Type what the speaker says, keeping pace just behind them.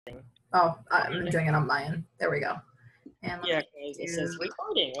Oh, I'm doing it on my end. There we go. And yeah, it says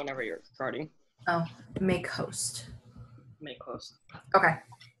recording whenever you're recording. Oh, make host. Make host. Okay.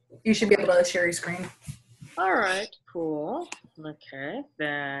 You should be able to share your screen. All right, cool. Okay,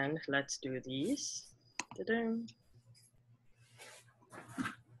 then let's do these. Ta-da.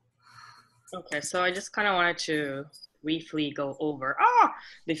 Okay, so I just kind of wanted to briefly go over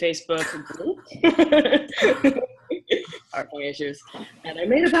the Facebook group. PowerPoint issues. And I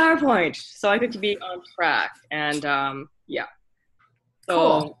made a PowerPoint so I could be on track. And yeah.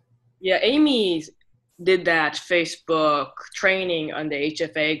 So Cool. yeah, Amy did that Facebook training on the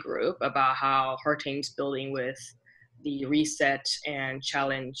HFA group about how her team's building with the Reset and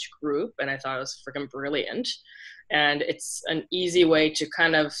Challenge group. And I thought it was freaking brilliant. And it's an easy way to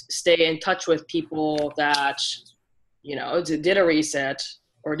kind of stay in touch with people that, you know, did a reset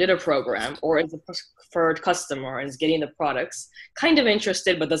or did a program or is a preferred customer and is getting the products, kind of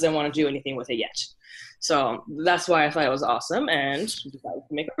interested but doesn't want to do anything with it yet. So that's why I thought it was awesome and decided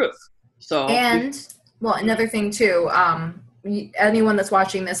to make a group. So well, another thing too, anyone that's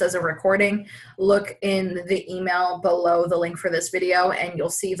watching this as a recording, look in the email below the link for this video and you'll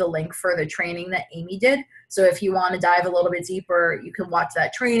see the link for the training that Amy did. So if you want to dive a little bit deeper, you can watch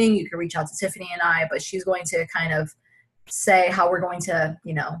that training. You can reach out to Tiffany and I, but she's going to kind of say how we're going to,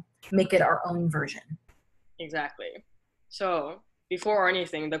 you know, make it our own version. Exactly. So before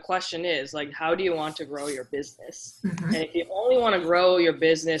anything, the question is, like, how do you want to grow your business? Mm-hmm. And if you only want to grow your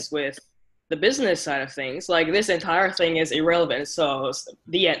business with the business side of things, like this entire thing is irrelevant. So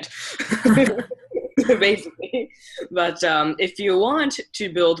the end, basically. But if you want to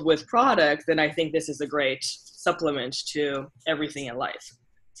build with product, then I think this is a great supplement to everything in life.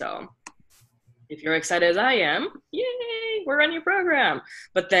 So if you're excited as I am, yay, we're on your program.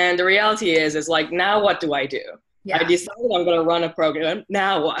 But then the reality is like, now what do I do? Yeah. I decided I'm going to run a program.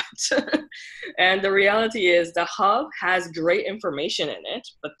 Now what? And the reality is the hub has great information in it,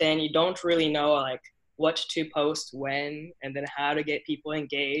 but then you don't really know like what to post when and then how to get people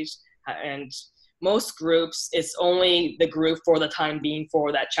engaged. And most groups, it's only the group for the time being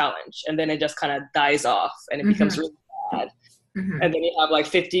for that challenge. And then it just kind of dies off and it becomes really bad. Mm-hmm. And then you have like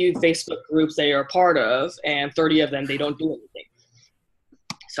 50 Facebook groups that you're a part of and 30 of them, they don't do anything.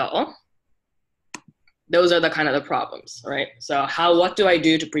 So those are the kind of the problems, right? So what do I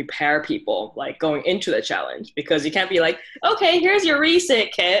do to prepare people like going into the challenge? Because you can't be like, okay, here's your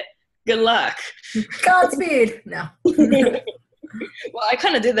reset kit. Good luck. Godspeed. No. Well, I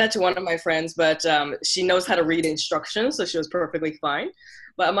kind of did that to one of my friends, but she knows how to read instructions, so she was perfectly fine.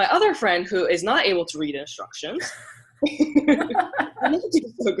 But my other friend who is not able to read instructions,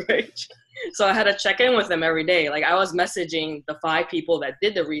 so great. So I had to check in with them every day. Like I was messaging the 5 people that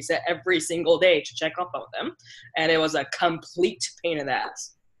did the reset every single day to check up on them. And it was a complete pain in the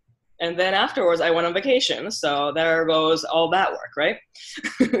ass. And then afterwards I went on vacation. So there goes all that work, right?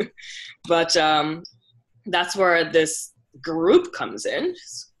 But that's where this group comes in.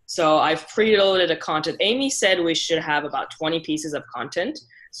 So I've preloaded a content. Amy said we should have about 20 pieces of content.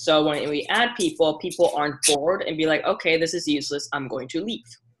 So when we add people, people aren't bored and be like, okay, this is useless, I'm going to leave.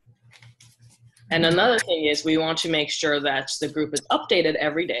 And another thing is we want to make sure that the group is updated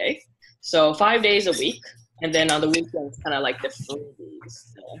every day. So 5 days a week. And then on the weekends, kind of like the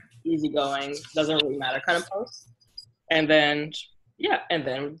freebies, easygoing, doesn't really matter kind of posts. And then, yeah, and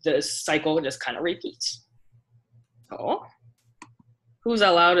then the cycle just kind of repeats. So who's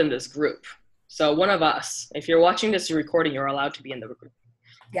allowed in this group? So one of us, if you're watching this recording, you're allowed to be in the group.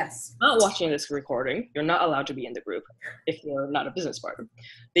 Yes. Not watching this recording, you're not allowed to be in the group if you're not a business partner.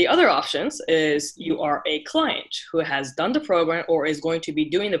 The other options is you are a client who has done the program or is going to be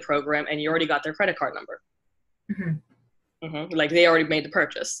doing the program and you already got their credit card number. Mm-hmm. Mm-hmm. Like they already made the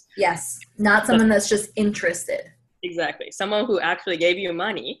purchase. Yes. Not someone that's just interested. Exactly. Someone who actually gave you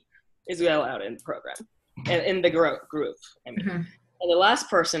money is allowed in the program and in the group. I mean. Mm-hmm. And the last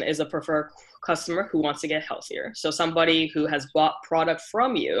person is a preferred customer who wants to get healthier. So somebody who has bought product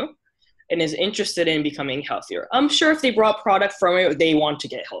from you and is interested in becoming healthier. I'm sure if they brought product from you, they want to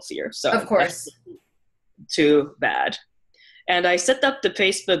get healthier. So of course. Too bad. And I set up the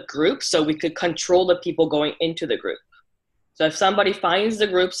Facebook group so we could control the people going into the group. So if somebody finds the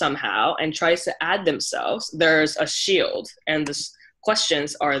group somehow and tries to add themselves, there's a shield. And the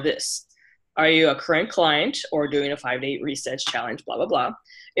questions are this. Are you a current client or doing a 5-day reset challenge, blah, blah, blah.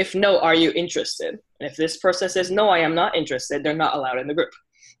 If no, are you interested? And if this person says, no, I am not interested, they're not allowed in the group.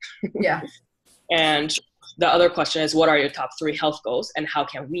 Yeah. And the other question is, what are your top 3 health goals and how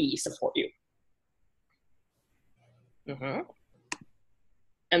can we support you? Mm-hmm.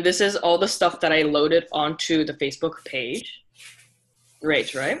 And this is all the stuff that I loaded onto the Facebook page.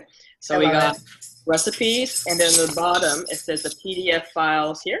 Great, right? I So we love got it. recipes, and then at the bottom it says the PDF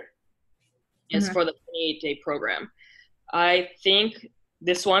files here is Hmm. for the 28-day program. I think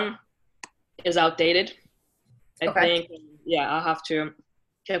this one is outdated. I Okay. think, yeah, I'll have to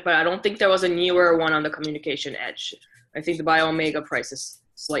check, but I don't think there was a newer one on the Communication Edge. I think the Bio Omega price is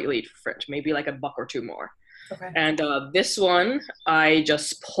slightly different, maybe like $1 or $2 more. Okay. And this one, I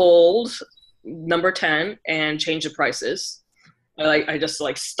just pulled number 10 and changed the prices. I just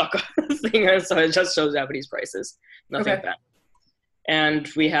like stuck a thing, so it just shows Japanese prices. Nothing Okay. bad. And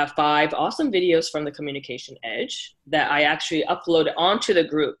we have 5 awesome videos from the Communication Edge that I actually uploaded onto the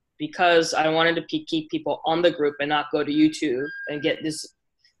group because I wanted to keep people on the group and not go to YouTube and get this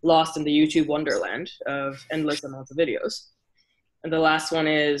lost in the YouTube wonderland of endless amounts of videos. And the last one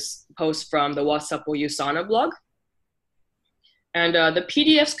is a post from the What's Up with Usana blog. And the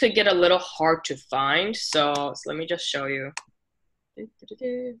PDFs could get a little hard to find, so let me just show you. If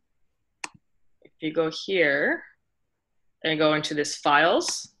you go here and go into this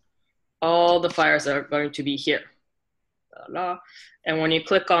files, all the files are going to be here. And when you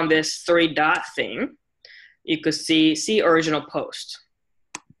click on this 3-dot thing, you could see original post.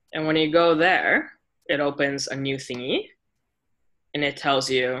 And when you go there, it opens a new thingy, and it tells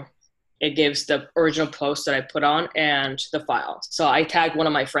you, it gives the original post that I put on and the file. So I tagged one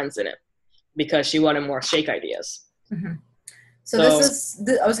of my friends in it because she wanted more shake ideas. Hmm. So this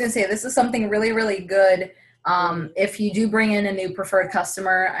is, I was going to say, this is something really, really good. If you do bring in a new preferred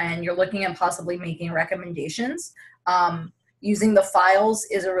customer and you're looking at possibly making recommendations, using the files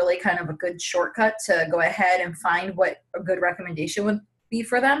is a really kind of a good shortcut to go ahead and find what a good recommendation would be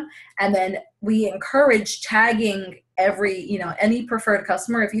for them. And then we encourage tagging any preferred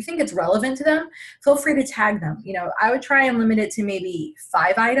customer. If you think it's relevant to them, feel free to tag them. I would try and limit it to maybe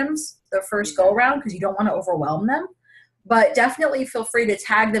 5 items the first go around because you don't want to overwhelm them. But definitely feel free to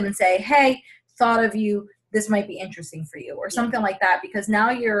tag them and say, hey, thought of you, this might be interesting for you, or something like that, because now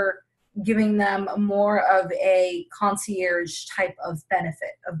you're giving them more of a concierge type of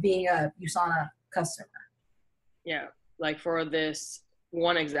benefit of being a USANA customer. Yeah, like for this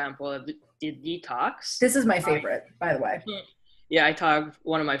one example of the detox. This is my favorite, by the way. Yeah, I tagged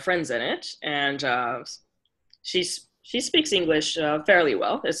one of my friends in it, and she speaks English fairly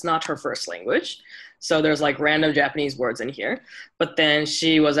well. It's not her first language, so there's like random Japanese words in here. But then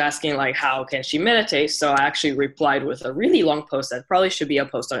she was asking like, how can she meditate? So I actually replied with a really long post that probably should be a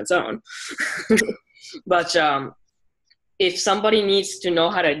post on its own. But if somebody needs to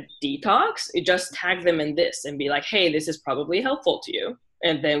know how to detox, you just tag them in this and be like, hey, this is probably helpful to you.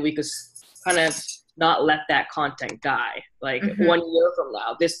 And then we could kind of not let that content die. Like 1 year from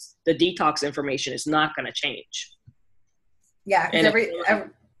now, the detox information is not going to change. Yeah, because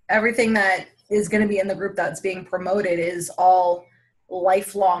everything that is going to be in the group that's being promoted is all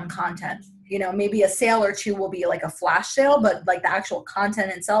lifelong content. Maybe a sale or 2 will be like a flash sale, but like the actual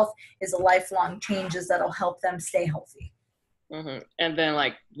content itself is a lifelong changes that'll help them stay healthy. Mm-hmm. And then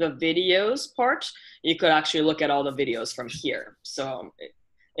like the videos part, you could actually look at all the videos from here. So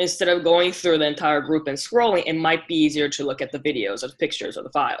instead of going through the entire group and scrolling, it might be easier to look at the videos or the pictures or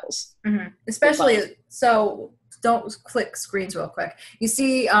the files. Mm-hmm. Especially, so don't click screens real quick. You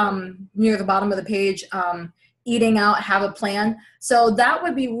see near the bottom of the page, eating out, have a plan. So that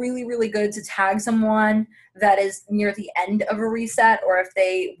would be really, really good to tag someone that is near the end of a reset, or if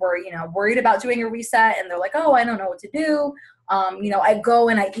they were, worried about doing a reset and they're like, oh, I don't know what to do. I go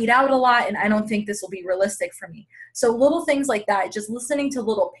and I eat out a lot and I don't think this will be realistic for me. So little things like that, just listening to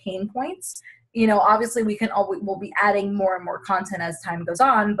little pain points. Obviously we'll be adding more and more content as time goes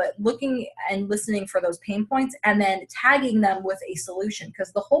on, but looking and listening for those pain points and then tagging them with a solution,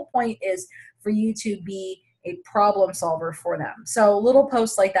 because the whole point is for you to be a problem solver for them. So little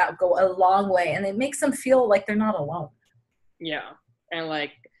posts like that go a long way, and it makes them feel like they're not alone. Yeah. And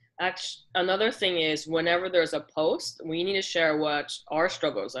like, another thing is whenever there's a post, we need to share what our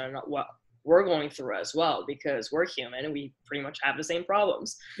struggles are and what we're going through as well, because we're human and we pretty much have the same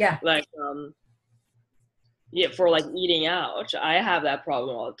problems. Yeah. Like, for like eating out, I have that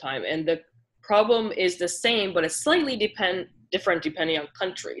problem all the time. And the problem is the same, but it's slightly different depending on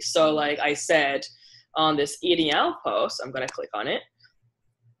country. So like I said, on this eating out post, I'm going to click on it.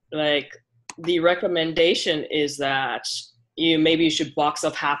 Like the recommendation is that maybe you should box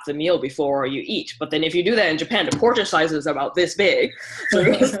up half the meal before you eat. But then if you do that in Japan, the portion size is about this big.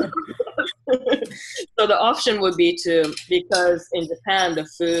 So the option would be because in Japan, the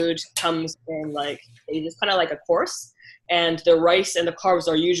food comes in like, it's kind of like a course, and the rice and the carbs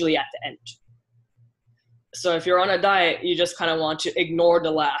are usually at the end. So if you're on a diet, you just kind of want to ignore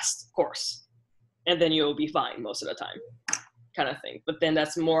the last course, and then you'll be fine most of the time. kind of thing. But then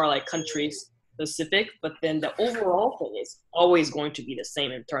that's more like country specific, but then the overall thing is always going to be the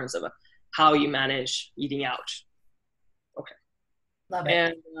same in terms of how you manage eating out. Okay. Love it.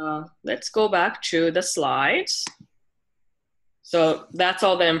 And let's go back to the slides. So that's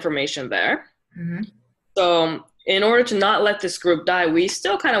all the information there. Mm-hmm. So in order to not let this group die, we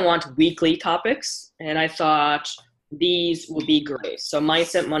still kind of want weekly topics. And I thought these would be great. So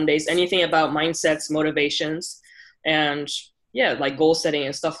Mindset Mondays, anything about mindsets, motivations, and yeah, like goal setting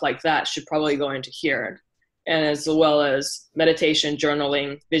and stuff like that should probably go into here. And as well as meditation,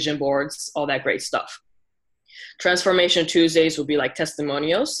 journaling, vision boards, all that great stuff. Transformation Tuesdays will be like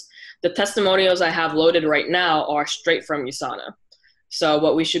testimonials. The testimonials I have loaded right now are straight from USANA. So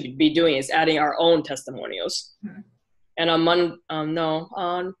what we should be doing is adding our own testimonials. Mm-hmm. And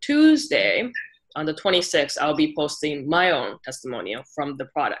on Tuesday, on the 26th, I'll be posting my own testimonial from the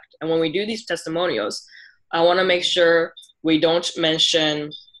product. And when we do these testimonials, I want to make sure we don't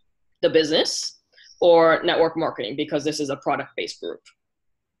mention the business or network marketing because this is a product-based group.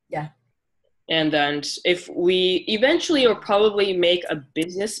 Yeah. And then if we eventually will probably make a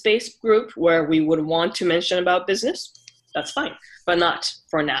business-based group where we would want to mention about business, that's fine, but not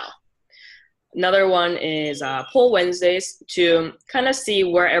for now. Another one is Poll Wednesdays to kind of see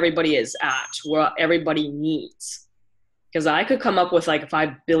where everybody is at, what everybody needs. Because I could come up with like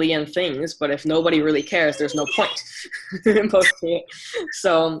 5 billion things, but if nobody really cares, there's no point in posting it.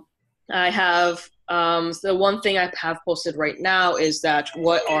 So I have, the one thing I have posted right now is that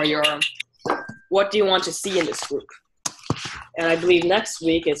what do you want to see in this group? And I believe next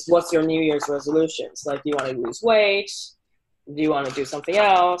week is what's your New Year's resolutions? Like, do you want to lose weight? Do you want to do something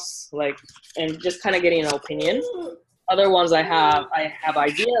else? Like, and just kind of getting an opinion. Other ones I have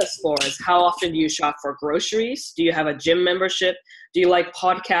ideas for is how often do you shop for groceries? Do you have a gym membership? Do you like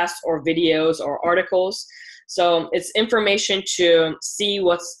podcasts or videos or articles? So it's information to see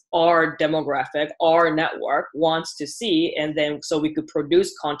what's our demographic, our network wants to see, and then so we could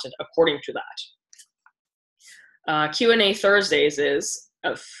produce content according to that. Q&A Thursdays is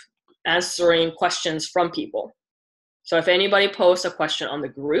answering questions from people. So if anybody posts a question on the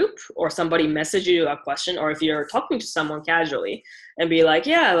group or somebody messages you a question, or if you're talking to someone casually and be like,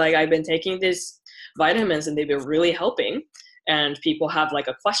 yeah, like I've been taking these vitamins and they've been really helping, and people have like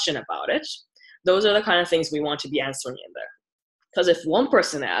a question about it, those are the kind of things we want to be answering in there. Because if one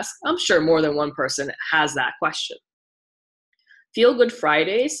person asks, I'm sure more than one person has that question. Feel Good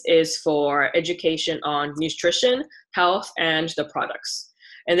Fridays is for education on nutrition, health, and the products.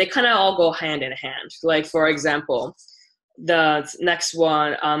 And they kind of all go hand in hand. Like, for example, the next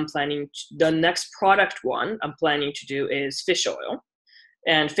product one I'm planning to do is fish oil.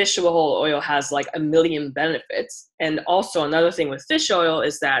 And fish oil has like 1 million benefits. And also another thing with fish oil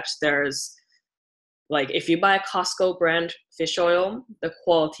is that there's, like, if you buy a Costco brand fish oil, the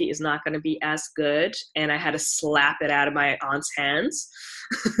quality is not going to be as good. And I had to slap it out of my aunt's hands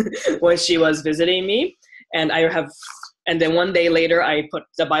when she was visiting me. And then one day later, I put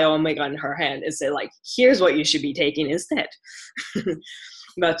the Bio Omega in her hand and said, like, here's what you should be taking instead.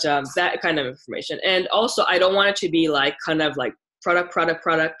 But that kind of information. And also, I don't want it to be like kind of like product,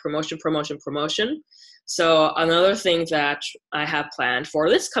 promotion. So another thing that I have planned for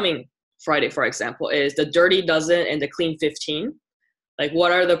this coming Friday, for example, is the Dirty Dozen and the Clean 15. Like,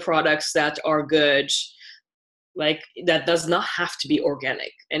 what are the products that are good? Like, that does not have to be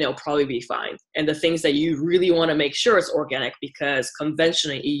organic, and it'll probably be fine. And the things that you really want to make sure it's organic, because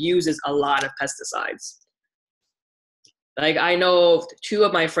conventionally it uses a lot of pesticides. Like, I know 2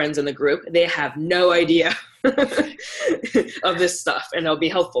 of my friends in the group, they have no idea of this stuff, and it'll be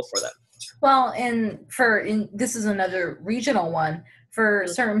helpful for them. Well, this is another regional one. For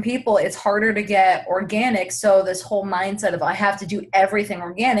certain people, it's harder to get organic. So this whole mindset of I have to do everything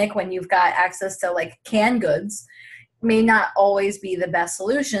organic when you've got access to like canned goods may not always be the best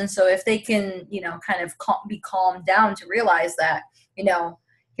solution. So if they can, kind of be calmed down to realize that,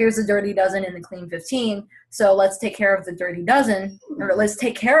 here's the Dirty Dozen and the Clean 15. So let's take care of the Dirty Dozen, or let's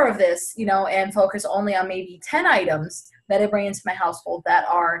take care of this, and focus only on maybe 10 items that I bring into my household that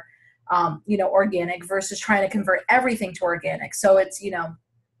are organic, versus trying to convert everything to organic. So it's,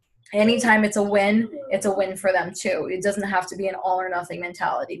 anytime it's a win for them too. It doesn't have to be an all or nothing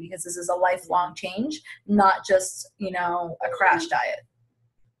mentality, because this is a lifelong change, not just, a crash diet.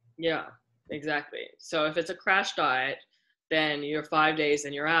 Yeah, exactly. So if it's a crash diet, then you're 5 days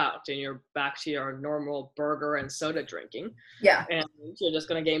and you're out and you're back to your normal burger and soda drinking. Yeah. And you're just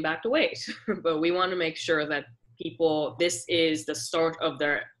going to gain back the weight. But we want to make sure that this is the start of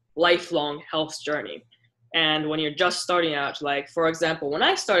their lifelong health journey. And when you're just starting out, like, for example, when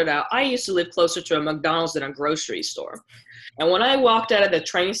I started out, I used to live closer to a McDonald's than a grocery store. And when I walked out of the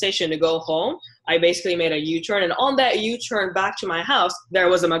train station to go home, I basically made a U-turn. And on that U-turn back to my house, there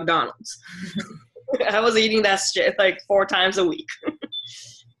was a McDonald's. I was eating that shit like 4 times a week.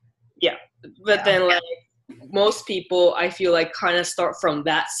 Yeah. But then like most people, I feel like kind of start from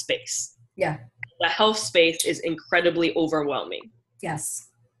that space. Yeah. The health space is incredibly overwhelming. Yes.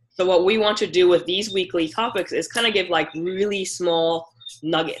 So what we want to do with these weekly topics is kind of give like really small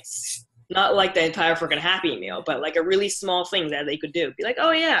nuggets. Not like the entire freaking Happy Meal, but like a really small thing that they could do. Be like,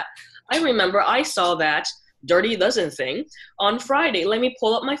 oh yeah, I remember I saw that Dirty Dozen thing on Friday. Let me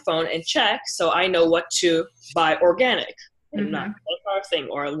pull up my phone and check so I know what to buy organic and not that thing,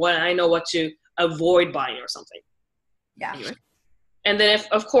 or what I know what to avoid buying or something. Yeah. Anyway. And then if,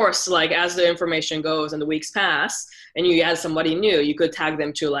 of course, like as the information goes and the weeks pass and you add somebody new, you could tag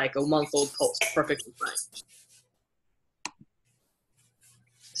them to like a month-old post. Perfectly fine.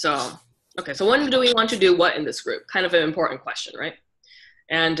 So, okay, so when do we want to do what in this group? Kind of an important question, right?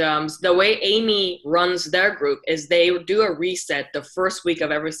 And the way Amy runs their group is they do a reset the first week of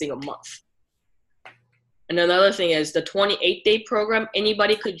every single month. And another thing is the 28-day program,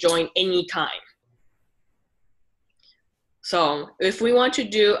 anybody could join anytime. So if we want to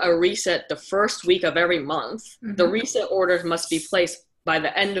do a reset the first week of every month, the reset orders must be placed by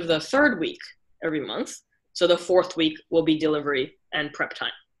the end of the 3rd week every month. So the 4th week will be delivery and prep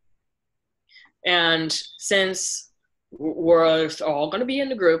time. And since we're all going to be in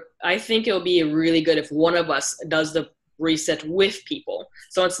the group, I think it'll be really good if one of us does the reset with people.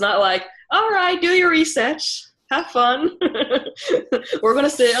 So it's not like, all right, do your reset, have fun. We're going to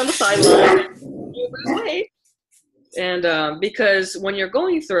sit on the sideline. Wait. And because when you're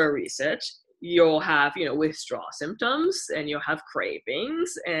going through a reset, you'll have, withdrawal symptoms, and you'll have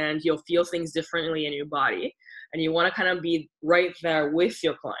cravings, and you'll feel things differently in your body. And you want to kind of be right there with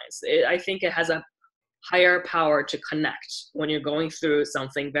your clients. I think it has a higher power to connect when you're going through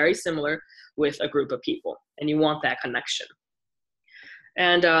something very similar with a group of people, and you want that connection.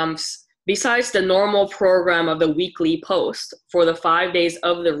 And besides the normal program of the weekly post, for the 5 days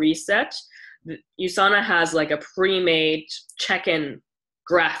of the reset, USANA has like a pre-made check-in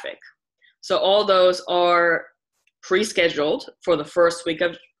graphic. So all those are pre-scheduled for the first week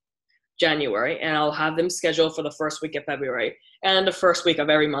of January, and I'll have them scheduled for the first week of February and the first week of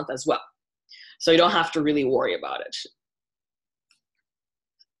every month as well. So you don't have to really worry about it.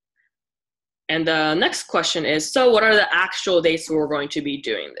 And the next question is, so what are the actual dates we're going to be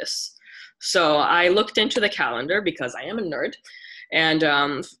doing this? So I looked into the calendar because I am a nerd, and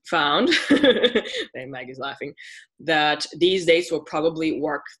found, and Maggie's laughing, that these dates will probably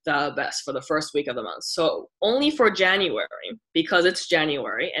work the best for the first week of the month. So only for January, because it's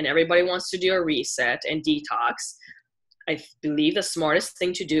January and everybody wants to do a reset and detox, I believe the smartest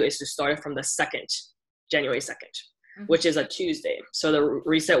thing to do is to start it from the 2nd, January 2nd, which is a Tuesday. So the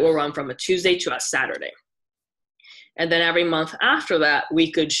reset will run from a Tuesday to a Saturday. And then every month after that,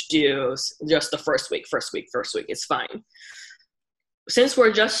 we could do just the first week. It's fine. Since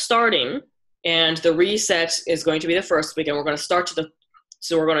we're just starting and the reset is going to be the first week, and we're going to start the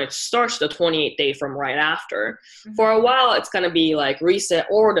 28th day from right after. For a while, it's going to be like reset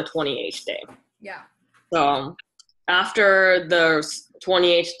or the 28th day. Yeah. So after the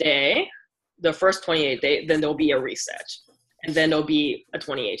 28th day, the first 28th day, then there'll be a reset, and then there'll be a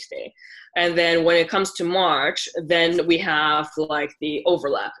 28th day. And then when it comes to March, then we have like the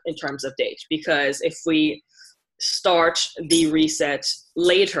overlap in terms of date, because if we start the reset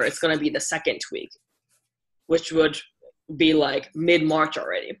later, it's going to be the 2nd week, which would be like mid-March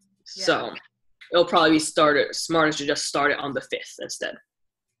already. Yeah. So it'll probably be smarter to just start it on the 5th instead.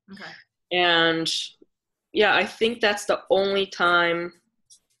 Okay. And yeah, I think that's the only time,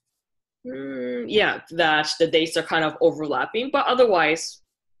 that the dates are kind of overlapping, but otherwise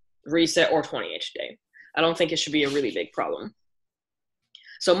reset or 28th day. I don't think it should be a really big problem.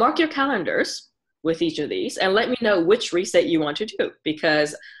 So mark your calendars with each of these and let me know which reset you want to do,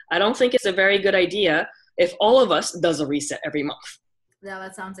 because I don't think it's a very good idea if all of us does a reset every month. Yeah,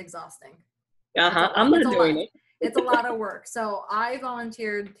 that sounds exhausting. I'm not doing it. It's a lot of work. So I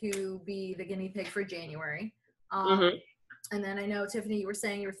volunteered to be the guinea pig for January. And then I know, Tiffany, you were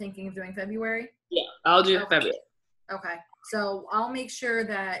saying you were thinking of doing February? Yeah, I'll do February. Okay. So I'll make sure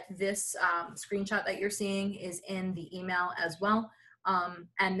that this screenshot that you're seeing is in the email as well.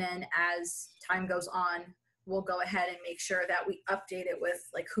 And then as time goes on, we'll go ahead and make sure that we update it with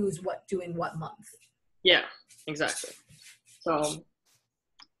like who's doing what month. Yeah, exactly. So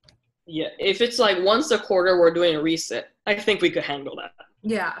yeah, if it's like once a quarter we're doing a reset, I think we could handle that.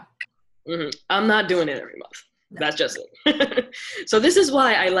 Yeah. I'm not doing it every month. That's just it. So this is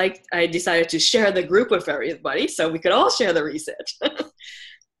why I decided to share the group with everybody so we could all share the reset.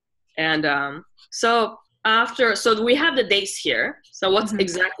 And so we have the dates here. So what's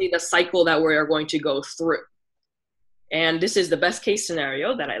exactly the cycle that we are going to go through? And this is the best case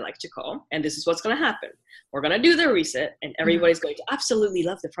scenario that I like to call. And this is what's going to happen. We're going to do the reset and everybody's going to absolutely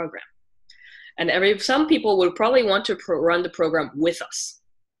love the program. And some people will probably want to run the program with us,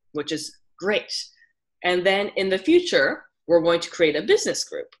 which is great. And then in the future, we're going to create a business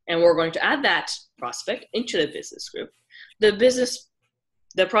group and we're going to add that prospect into the business group.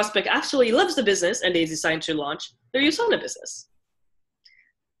 The prospect actually loves the business and they decide to launch their Usana business.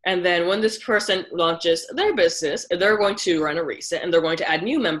 And then when this person launches their business, they're going to run a reset and they're going to add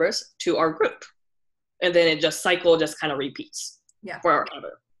new members to our group. And then cycle just kind of repeats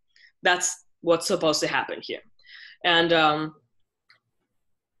forever. That's what's supposed to happen here. And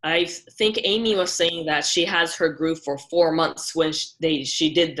I think Amy was saying that she has her group for 4 months when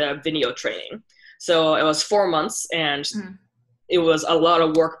she did the video training. So it was 4 months and it was a lot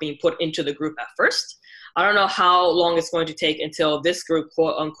of work being put into the group at first. I don't know how long it's going to take until this group,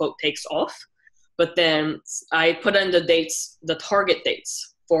 quote unquote, takes off. But then I put in the dates, the target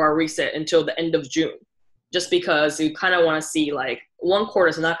dates for our reset until the end of June, just because you kind of want to see, like, 1 quarter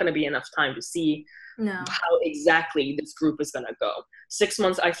is not going to be enough time to see how exactly this group is going to go. 6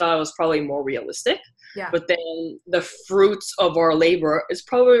 months, I thought was probably more realistic. Yeah. But then the fruits of our labor is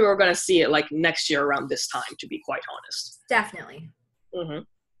probably we're going to see it like next year around this time, to be quite honest. Definitely.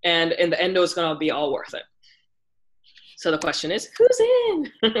 And in the end, it's going to be all worth it. So the question is, who's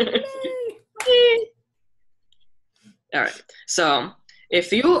in? All right. So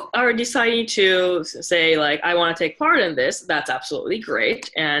if you are deciding to say, like, I want to take part in this, that's absolutely great.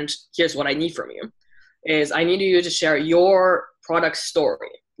 And here's what I need from you is I need you to share your product story.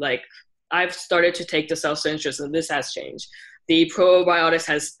 Like, I've started to take the self-interest and this has changed. The probiotics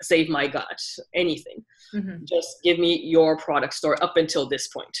has saved my gut, anything. Just give me your product story up until this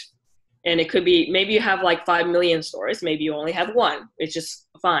point. And it could be, maybe you have like 5 million stories. Maybe you only have one. It's just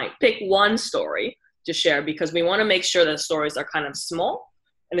fine. Pick one story to share because we want to make sure that stories are kind of small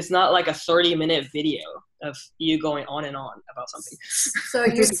and it's not like a 30-minute video of you going on and on about something. So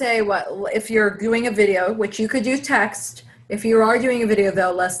you say what, if you're doing a video, which you could do text, if you are doing a video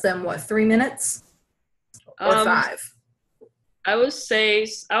though, less than what, 3 minutes or 5? I was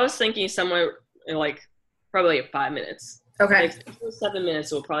thinking somewhere like probably 5 minutes. Okay. Like 7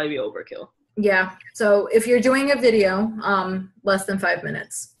 minutes will probably be overkill. Yeah. So if you're doing a video, less than 5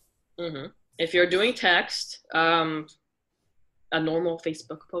 minutes. If you're doing text, a normal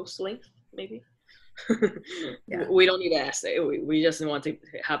Facebook post length, maybe. We don't need an essay. We just want to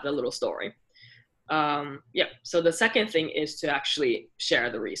have the little story. So the second thing is to actually share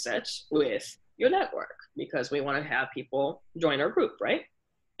the research with your network because we want to have people join our group, right?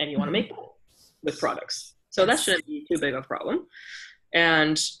 And you want to make money with products. So that shouldn't be too big of a problem.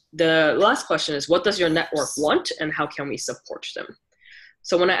 And the last question is, what does your network want and how can we support them?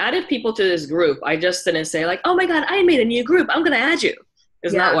 So when I added people to this group, I just didn't say like, oh my God, I made a new group, I'm going to add you.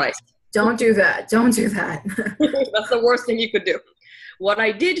 It's not what I said. Don't do that. Don't do that. That's the worst thing you could do. What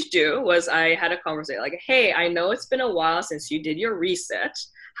I did do was I had a conversation like, hey, I know it's been a while since you did your reset.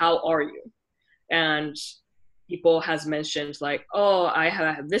 How are you? And people has mentioned like, oh, I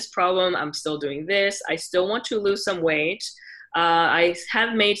have this problem. I'm still doing this. I still want to lose some weight. I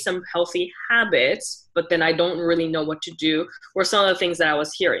have made some healthy habits, but then I don't really know what to do, were some of the things that I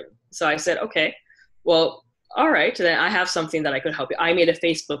was hearing. So I said, okay, well, all right, then I have something that I could help you. I made a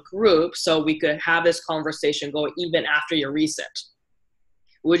Facebook group so we could have this conversation go even after your reset.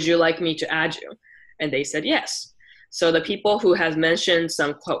 Would you like me to add you? And they said yes. So the people who has mentioned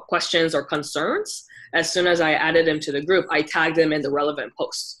some questions or concerns, as soon as I added them to the group, I tagged them in the relevant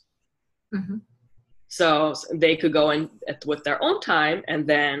posts. So they could go in with their own time and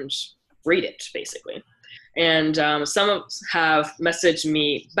then read it, basically. And some have messaged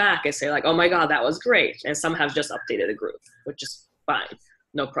me back and say like, oh my God, that was great. And some have just updated the group, which is fine.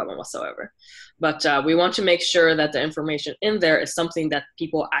 No problem whatsoever. But we want to make sure that the information in there is something that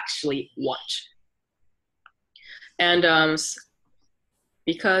people actually want. And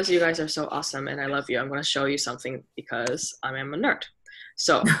because you guys are so awesome and I love you, I'm going to show you something because I am a nerd.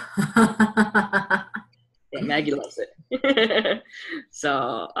 So yeah, Maggie loves it.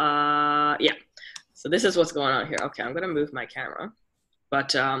 So yeah. So this is what's going on here. Okay, I'm going to move my camera.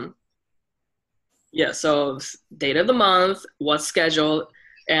 But yeah, so date of the month, what's scheduled,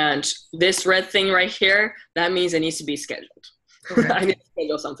 and this red thing right here, that means it needs to be scheduled. Okay. I need to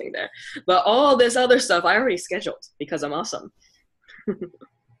schedule something there. But all this other stuff I already scheduled because I'm awesome.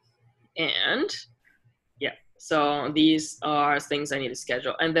 And yeah, So these are things I need to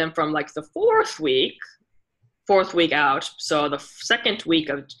schedule. And then from like the fourth week out, so the second week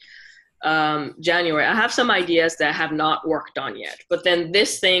of January, I have some ideas that have not worked on yet. But then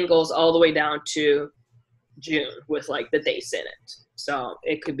this thing goes all the way down to June with like the dates in it. So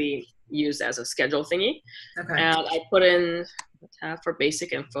it could be used as a schedule thingy. Okay. And I put in a tab for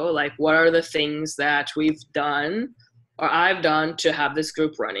basic info, like what are the things that we've done or I've done to have this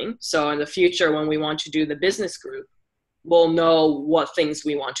group running. So in the future, when we want to do the business group, we'll know what things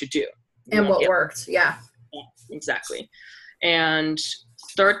we want to do. And what worked, yeah. Exactly. And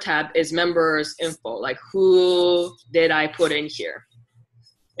third tab is members info, like who did I put in here?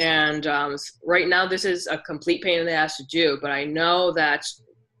 And right now, this is a complete pain in the ass to do, but I know that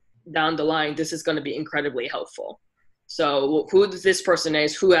down the line, this is going to be incredibly helpful. So who this person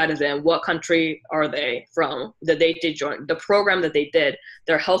is, who added them, what country are they from, the date they joined, the program that they did,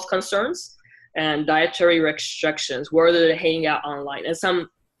 their health concerns, and dietary restrictions, where they're hanging out online, and some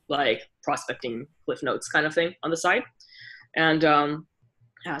like prospecting cliff notes kind of thing on the side. And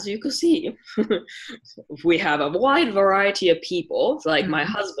as you can see, we have a wide variety of people, like my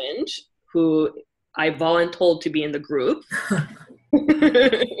husband, who I volunteered to be in the group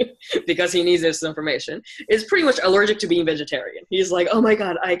because he needs this information, is pretty much allergic to being vegetarian. He's like, oh my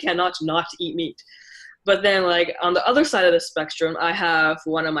God, I cannot not eat meat. But then like on the other side of the spectrum, I have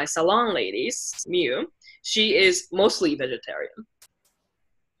one of my salon ladies, Miu. She is mostly vegetarian.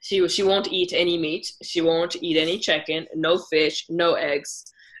 She won't eat any meat. She won't eat any chicken, no fish, no eggs,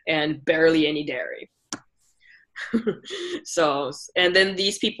 and barely any dairy. So, and then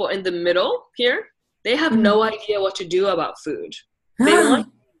these people in the middle here, they have no idea what to do about food.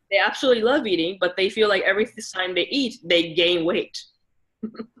 They absolutely love eating, but they feel like every time they eat, they gain weight.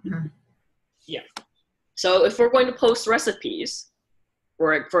 Yeah. So if we're going to post recipes,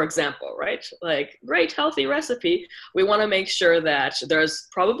 for example, right? Like great healthy recipe, we want to make sure that there's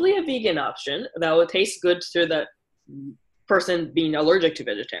probably a vegan option that will taste good to the person being allergic to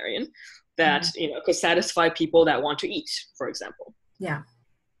vegetarian, that could satisfy people that want to eat, for example. Yeah.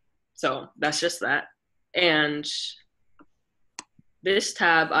 So that's just that. And this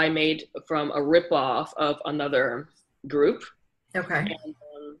tab I made from a ripoff of another group. Okay. And,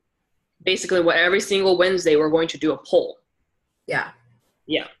 basically, every single Wednesday we're going to do a poll. Yeah.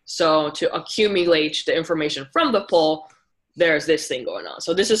 Yeah. So to accumulate the information from the poll, there's this thing going on.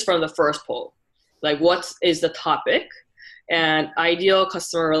 So this is from the first poll. Like, what is the topic? And ideal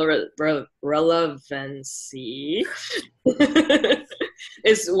customer relevancy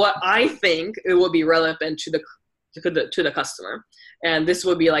is what I think it will be relevant to the customer. And this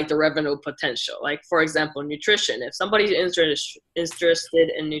would be like the revenue potential. Like, for example, nutrition. If somebody's interested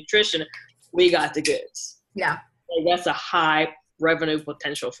in nutrition, we got the goods. Yeah. Like, that's a high revenue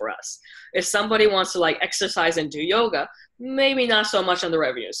potential for us. If somebody wants to like exercise and do yoga, maybe not so much on the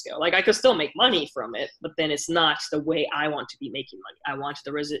revenue scale. Like, I could still make money from it, but then it's not the way I want to be making money. I want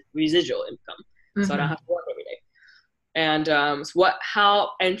the residual income, so I don't have to work every day. And how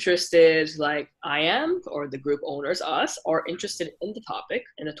interested like I am, or the group owners, us, are interested in the topic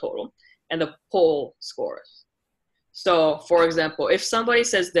and the total and the poll scores. So, for example, if somebody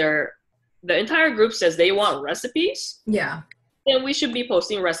says the entire group says they want recipes, yeah, then we should be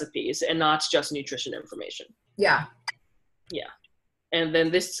posting recipes and not just nutrition information. Yeah. Yeah. And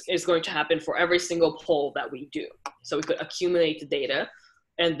then this is going to happen for every single poll that we do. So we could accumulate the data,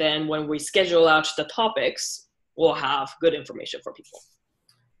 and then when we schedule out the topics, we'll have good information for people.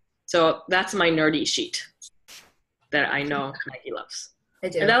 So that's my nerdy sheet that I know Maggie loves. I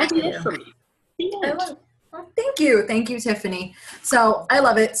do. And that would be it for me. I love it. Well, thank you. Thank you, Tiffany. So I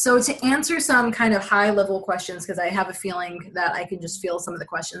love it. So to answer some kind of high level questions, because I have a feeling that I can just feel some of the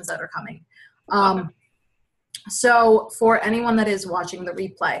questions that are coming. So for anyone that is watching the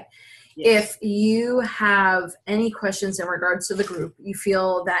replay, if you have any questions in regards to the group, you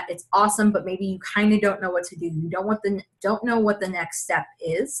feel that it's awesome, but maybe you kind of don't know what to do, you don't know what the next step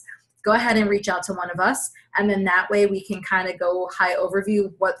is, go ahead and reach out to one of us, and then that way we can kind of go high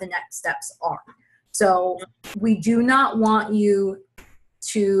overview what the next steps are. So we do not want you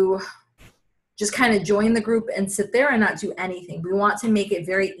to just kind of join the group and sit there and not do anything. We want to make it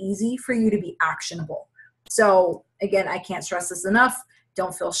very easy for you to be actionable. So again, I can't stress this enough.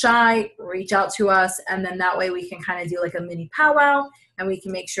 Don't feel shy, reach out to us, and then that way we can kind of do like a mini powwow, and we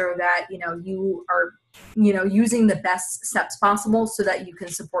can make sure that, you are, using the best steps possible so that you can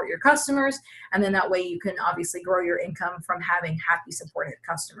support your customers, and then that way you can obviously grow your income from having happy, supported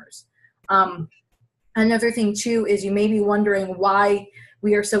customers. Another thing too is you may be wondering why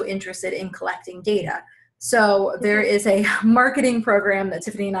we are so interested in collecting data. So there is a marketing program that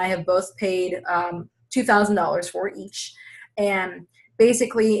Tiffany and I have both paid $2,000 for each. And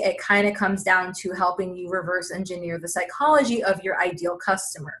basically, it kind of comes down to helping you reverse engineer the psychology of your ideal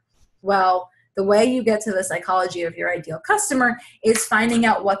customer. Well, the way you get to the psychology of your ideal customer is finding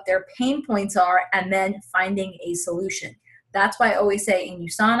out what their pain points are and then finding a solution. That's why I always say in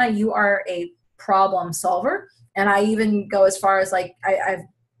USANA, you are a problem solver. And I even go as far as like, I've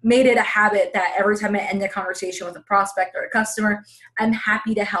made it a habit that every time I end a conversation with a prospect or a customer, I'm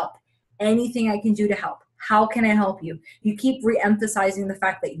happy to help. Anything I can do to help. How can I help you? You keep re-emphasizing the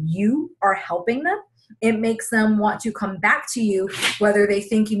fact that you are helping them. It makes them want to come back to you, whether they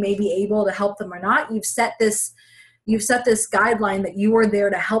think you may be able to help them or not. You've set this guideline that you are there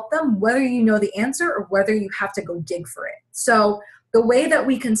to help them, whether you know the answer or whether you have to go dig for it. So the way that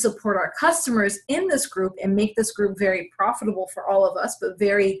we can support our customers in this group and make this group very profitable for all of us, but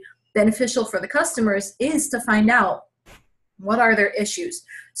very beneficial for the customers, is to find out what are their issues.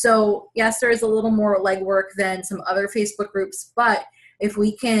 So yes, there is a little more legwork than some other Facebook groups, but if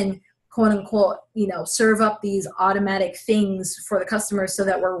we can, quote unquote, serve up these automatic things for the customers so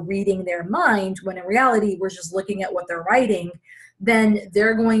that we're reading their mind, when in reality, we're just looking at what they're writing, then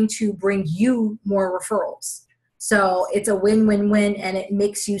they're going to bring you more referrals. So it's a win-win-win, and it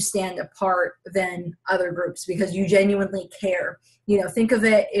makes you stand apart than other groups because you genuinely care. Think of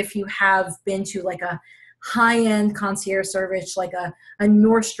it if you have been to like a high-end concierge service, like a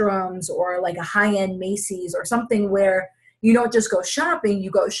Nordstrom's or like a high-end Macy's or something where you don't just go shopping, you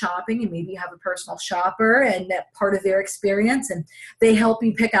go shopping and maybe you have a personal shopper and that part of their experience and they help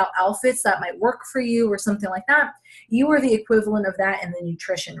you pick out outfits that might work for you or something like that. You are the equivalent of that in the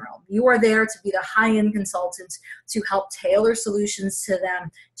nutrition realm. You are there to be the high-end consultant to help tailor solutions to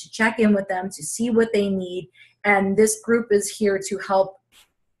them, to check in with them, to see what they need. And this group is here to help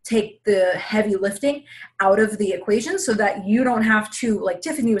take the heavy lifting out of the equation so that you don't have to, like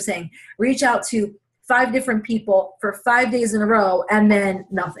Tiffany was saying, reach out to 5 different people for 5 days in a row and then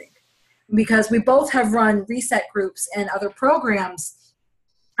nothing. Because we both have run reset groups and other programs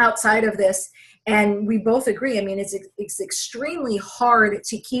outside of this, and we both agree. I mean, it's extremely hard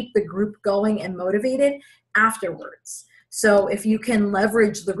to keep the group going and motivated afterwards. So if you can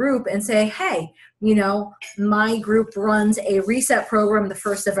leverage the group and say, hey, my group runs a reset program the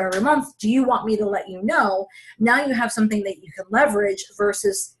first of every month. Do you want me to let you know? Now you have something that you can leverage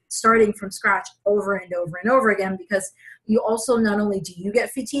versus starting from scratch over and over and over again, because you also, not only do you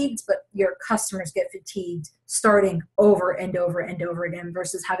get fatigued, but your customers get fatigued starting over and over and over again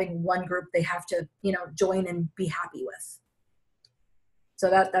versus having one group they have to, join and be happy with. So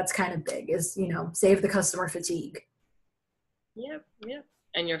that's kind of big, is, save the customer fatigue. Yep.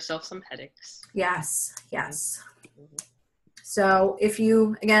 And yourself some headaches. Yes. Mm-hmm. So if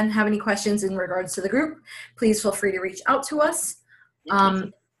you, again, have any questions in regards to the group, please feel free to reach out to us.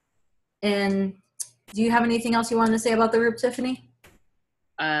 And do you have anything else you want to say about the group, Tiffany?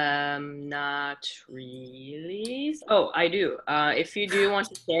 Not really. Oh, I do. If you do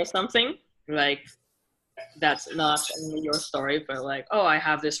want to share something, like, that's not only your story, but like, oh, I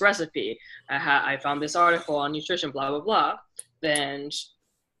have this recipe, I found this article on nutrition, blah, blah, blah, then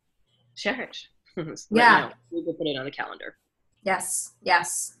share it. Yeah. We can put it on the calendar. Yes.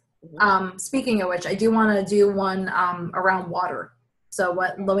 Mm-hmm. Speaking of which, I do want to do one around water. So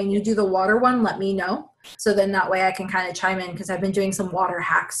when you do the water one, let me know. So then that way I can kind of chime in, because I've been doing some water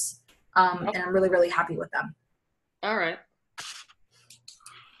hacks and I'm really, really happy with them. All right.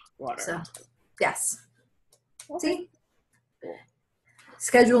 Water. So, yes. Okay. See? Cool.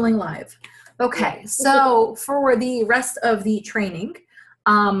 Scheduling live. Okay, so for the rest of the training,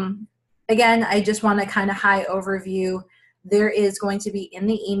 again, I just want to kind of high overview. There is going to be in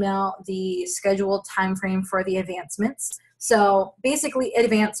the email the scheduled time frame for the advancements. So basically,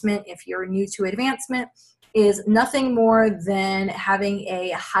 advancement, if you're new to advancement, is nothing more than having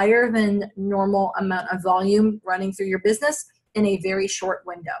a higher than normal amount of volume running through your business in a very short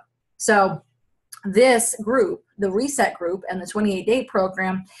window. So this group, the reset group and the 28-day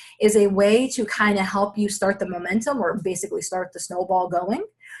program, is a way to kind of help you start the momentum, or basically start the snowball going,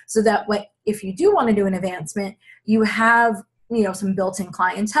 so that if you do want to do an advancement, you have some built-in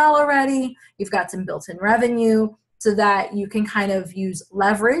clientele already, you've got some built-in revenue, so that you can kind of use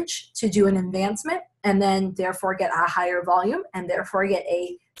leverage to do an advancement and then therefore get a higher volume and therefore get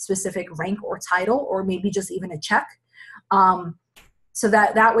a specific rank or title, or maybe just even a check. So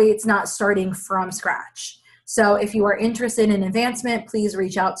that way it's not starting from scratch. So if you are interested in advancement, please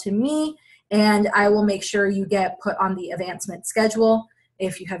reach out to me and I will make sure you get put on the advancement schedule.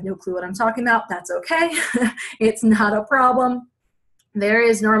 If you have no clue what I'm talking about, that's okay. It's not a problem. There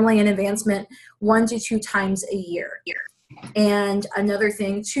is normally an advancement 1 to 2 times a year. And another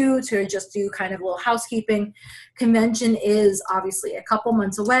thing too, to just do kind of a little housekeeping, convention is obviously a couple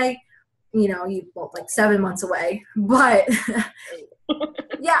months away, well, like 7 months away, but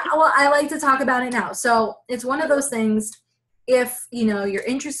yeah, well, I like to talk about it now. So it's one of those things, if, you're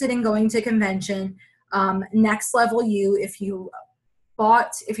interested in going to convention, Next Level U, if you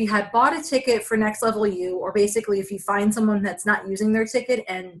had bought a ticket for Next Level U, or basically if you find someone that's not using their ticket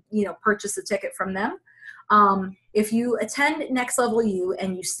and, purchase a ticket from them, if you attend Next Level U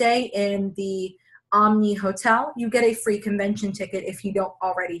and you stay in the Omni Hotel, you get a free convention ticket if you don't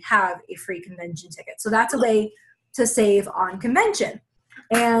already have a free convention ticket. So that's a way to save on convention.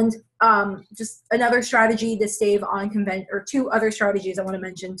 And just another strategy to save on convention, or two other strategies I want to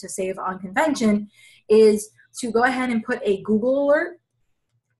mention to save on convention, is to go ahead and put a Google alert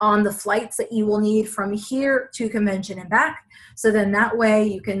on the flights that you will need from here to convention and back. So then that way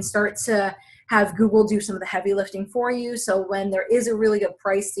you can start to have Google do some of the heavy lifting for you. So when there is a really good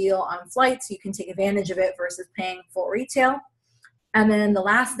price deal on flights, you can take advantage of it versus paying full retail. And then the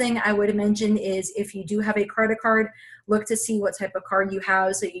last thing I would mention is, if you do have a credit card, look to see what type of card you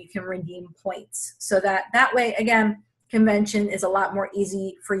have so you can redeem points. So that way, again, convention is a lot more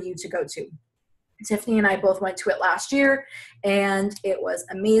easy for you to go to. Tiffany and I both went to it last year, and it was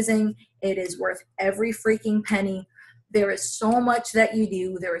amazing. It is worth every freaking penny. There is so much that you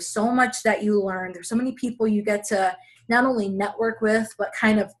do. There is so much that you learn. There's so many people you get to not only network with, but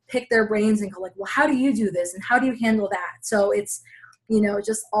kind of pick their brains and go like, well, how do you do this? And how do you handle that? So it's,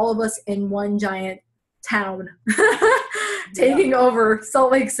 just all of us in one giant town taking over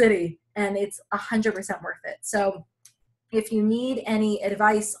Salt Lake City, and it's 100% worth it. So if you need any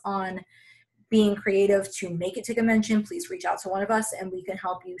advice on being creative to make it to convention, please reach out to one of us and we can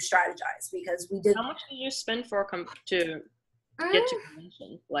help you strategize, because we did. How much did you spend to get to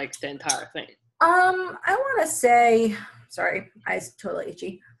convention, like the entire thing? I want to say, sorry, eyes totally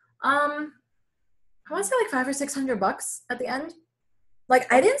itchy. I want to say like $500 or $600 at the end.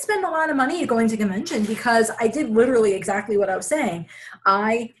 Like, I didn't spend a lot of money going to convention because I did literally exactly what I was saying.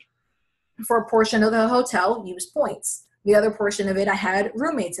 For a portion of the hotel, used points. The other portion of it, I had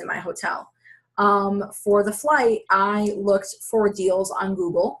roommates in my hotel. For the flight, I looked for deals on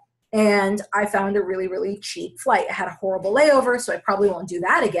Google, and I found a really, really cheap flight. I had a horrible layover, so I probably won't do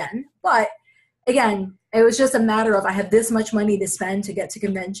that again. But again, it was just a matter of, I have this much money to spend to get to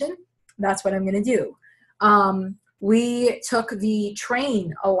convention. That's what I'm going to do. We took the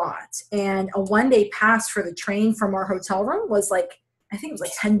train a lot, and a one-day pass for the train from our hotel room was like, I think it was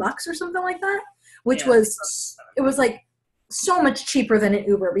like $10 or something like that, which was, it was like so much cheaper than an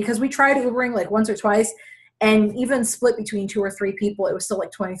Uber, because we tried Ubering like once or twice, and even split between 2 or 3 people, it was still like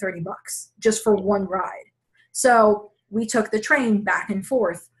 $20-30 just for one ride. So we took the train back and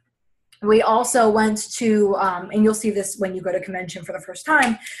forth. We also went to, and you'll see this when you go to convention for the first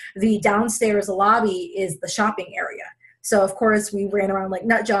time, the downstairs lobby is the shopping area. So of course we ran around like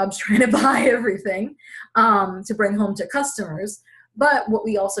nut jobs trying to buy everything to bring home to customers. But what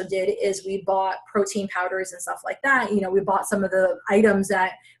we also did is we bought protein powders and stuff like that. We bought some of the items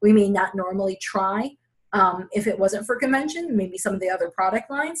that we may not normally try if it wasn't for convention, maybe some of the other product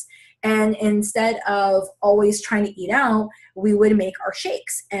lines. And instead of always trying to eat out, we would make our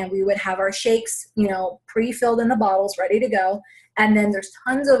shakes, and we would have our shakes, pre-filled in the bottles, ready to go. And then there's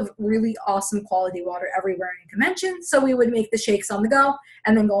tons of really awesome quality water everywhere in convention. So we would make the shakes on the go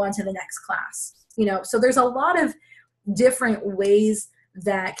and then go on to the next class. So there's a lot of different ways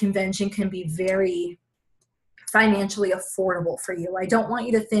that convention can be very financially affordable for you. I don't want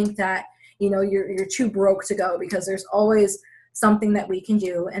you to think that, you're too broke to go, because there's always something that we can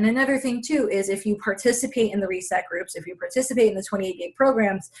do. And another thing too is, if you participate in the reset groups, if you participate in the 28-day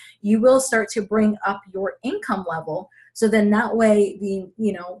programs, you will start to bring up your income level. So then that way the,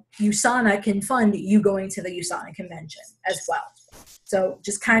 USANA can fund you going to the USANA convention as well. So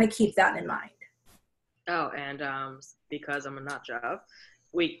just kind of keep that in mind. Oh, and because I'm a nut job,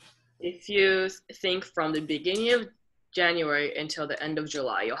 if you think from the beginning of January until the end of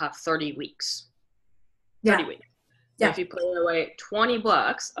July, you'll have 30 weeks. 30 weeks. So if you put away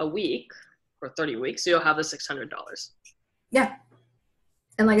 $20 a week for 30 weeks, you'll have the $600. Yeah.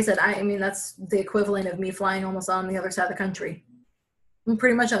 And like I said, I mean, that's the equivalent of me flying almost on the other side of the country. I'm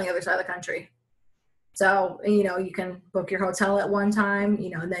pretty much on the other side of the country. So, you can book your hotel at one time,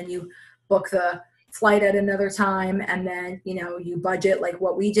 and then you book the flight at another time, and then, you budget like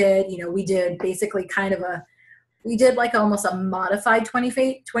what we did. We did basically we did like almost a modified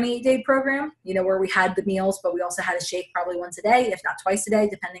 28-day program, where we had the meals, but we also had a shake probably once a day, if not twice a day,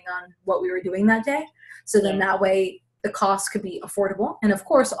 depending on what we were doing that day. So then that way, the cost could be affordable. And of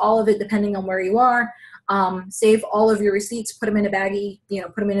course, all of it depending on where you are. Save all of your receipts, put them in a baggie,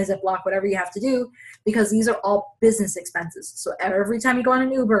 put them in a Ziploc, whatever you have to do, because these are all business expenses. So every time you go on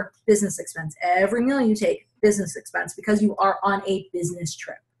an Uber, business expense. Every meal you take, business expense, because you are on a business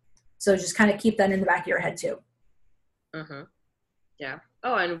trip. So just kind of keep that in the back of your head too. Mm-hmm. Yeah.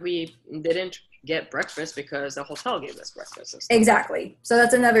 Oh, and we didn't get breakfast because the hotel gave us breakfast. Exactly. So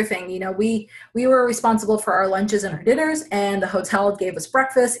that's another thing. We were responsible for our lunches and our dinners, and the hotel gave us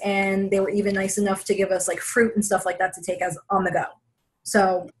breakfast, and they were even nice enough to give us like fruit and stuff like that to take as on the go.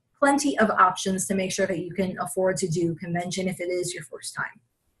 So plenty of options to make sure that you can afford to do convention if it is your first time.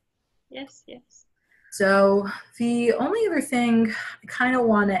 Yes, yes. So the only other thing I kind of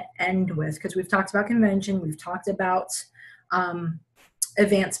want to end with, because we've talked about convention, we've talked about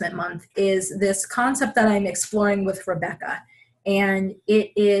Advancement Month, is this concept that I'm exploring with Rebecca. And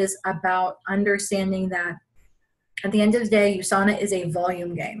it is about understanding that at the end of the day, USANA is a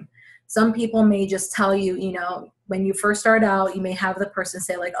volume game. Some people may just tell you, when you first start out, you may have the person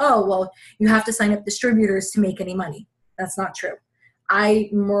say like, oh, well, you have to sign up distributors to make any money. That's not true. I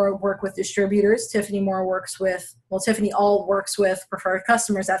more work with distributors. Tiffany works with preferred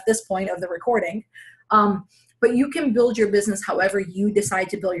customers at this point of the recording. But you can build your business however you decide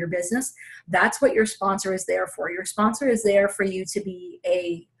to build your business. That's what your sponsor is there for. Your sponsor is there for you to be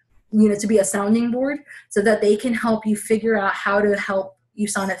a sounding board so that they can help you figure out how to help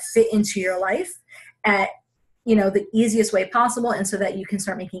USANA fit into your life at, the easiest way possible, and so that you can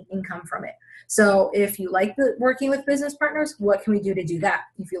start making income from it. So if you like working with business partners, what can we do to do that?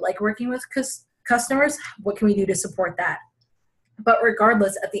 If you like working with customers, what can we do to support that? But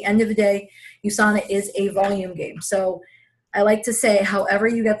regardless, at the end of the day, USANA is a volume game. So I like to say, however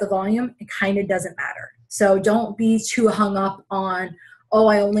you get the volume, it kind of doesn't matter. So don't be too hung up on, oh,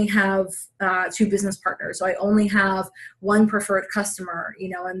 I only have 2 business partners, so I only have 1 preferred customer,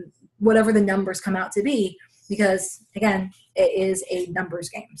 and whatever the numbers come out to be, because again, it is a numbers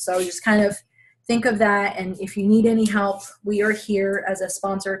game. So just kind of think of that. And if you need any help, we are here as a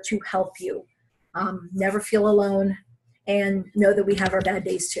sponsor to help you. Never feel alone. And know that we have our bad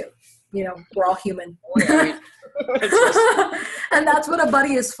days too. We're all human. And that's what a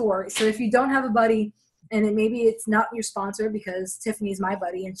buddy is for. So if you don't have a buddy, and maybe it's not your sponsor, because Tiffany's my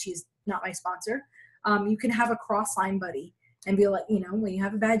buddy and she's not my sponsor, you can have a cross-line buddy and be like, when you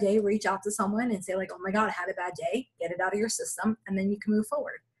have a bad day, reach out to someone and say like, oh my God, I had a bad day. Get it out of your system, and then you can move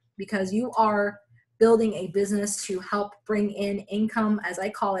forward, because you are building a business to help bring in income, as I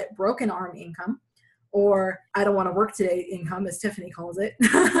call it, broken arm income, or I don't want to work today income, as Tiffany calls it.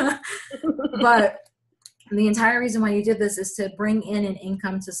 But the entire reason why you did this is to bring in an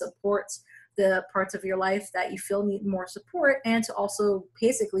income to support the parts of your life that you feel need more support, and to also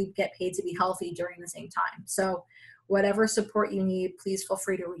basically get paid to be healthy during the same time. So whatever support you need, please feel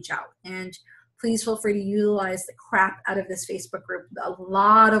free to reach out. And please feel free to utilize the crap out of this Facebook group. A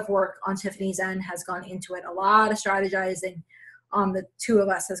lot of work on Tiffany's end has gone into it. A lot of strategizing on the 2 of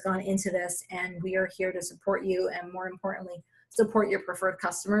us has gone into this, and we are here to support you, and more importantly, support your preferred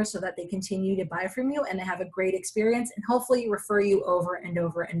customers so that they continue to buy from you and they have a great experience, and hopefully refer you over and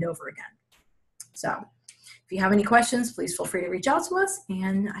over and over again. So if you have any questions, please feel free to reach out to us.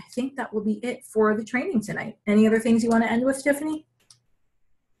 And I think that will be it for the training tonight. Any other things you want to end with, Tiffany?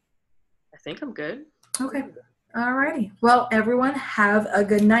 I think I'm good. Okay. All righty. Well, everyone, have a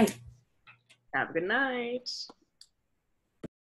good night. Have a good night.